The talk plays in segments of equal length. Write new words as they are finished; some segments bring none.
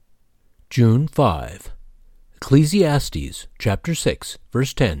June 5. Ecclesiastes chapter 6,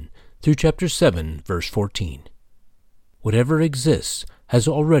 verse 10 through chapter 7, verse 14. Whatever exists has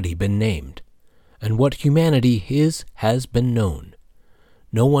already been named, and what humanity is has been known.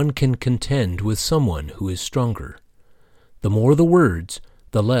 No one can contend with someone who is stronger. The more the words,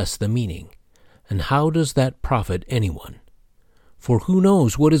 the less the meaning. And how does that profit anyone? For who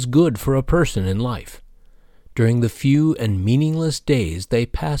knows what is good for a person in life? During the few and meaningless days they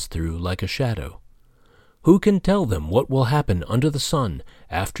pass through like a shadow. Who can tell them what will happen under the sun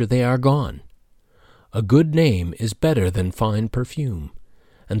after they are gone? A good name is better than fine perfume,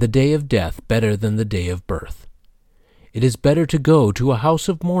 and the day of death better than the day of birth. It is better to go to a house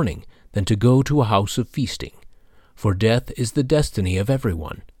of mourning than to go to a house of feasting, for death is the destiny of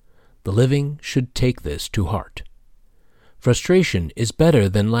everyone. The living should take this to heart. Frustration is better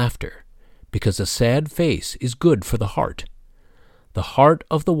than laughter, because a sad face is good for the heart. The heart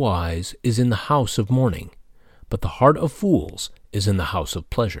of the wise is in the house of mourning, but the heart of fools is in the house of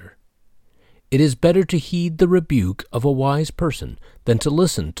pleasure. It is better to heed the rebuke of a wise person than to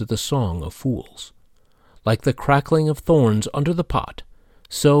listen to the song of fools. Like the crackling of thorns under the pot,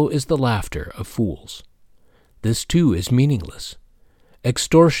 so is the laughter of fools. This too is meaningless.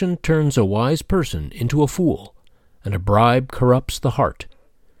 Extortion turns a wise person into a fool, and a bribe corrupts the heart.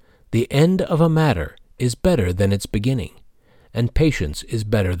 The end of a matter is better than its beginning, and patience is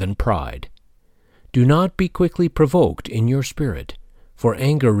better than pride. Do not be quickly provoked in your spirit, for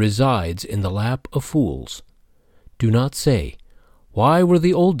anger resides in the lap of fools. Do not say, "Why were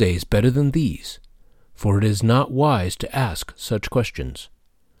the old days better than these?" For it is not wise to ask such questions.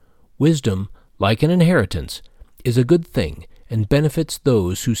 Wisdom, like an inheritance, is a good thing and benefits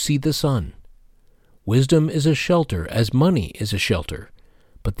those who see the sun. Wisdom is a shelter as money is a shelter.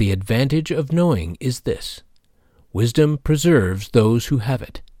 But the advantage of knowing is this: wisdom preserves those who have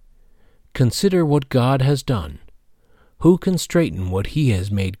it. Consider what God has done. Who can straighten what he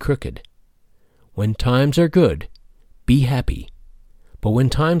has made crooked? When times are good, be happy. But when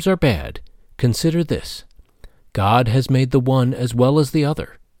times are bad, consider this: God has made the one as well as the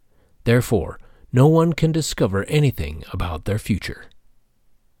other. Therefore, no one can discover anything about their future.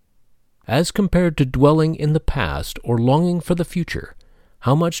 As compared to dwelling in the past or longing for the future,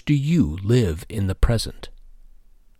 how much do you live in the present?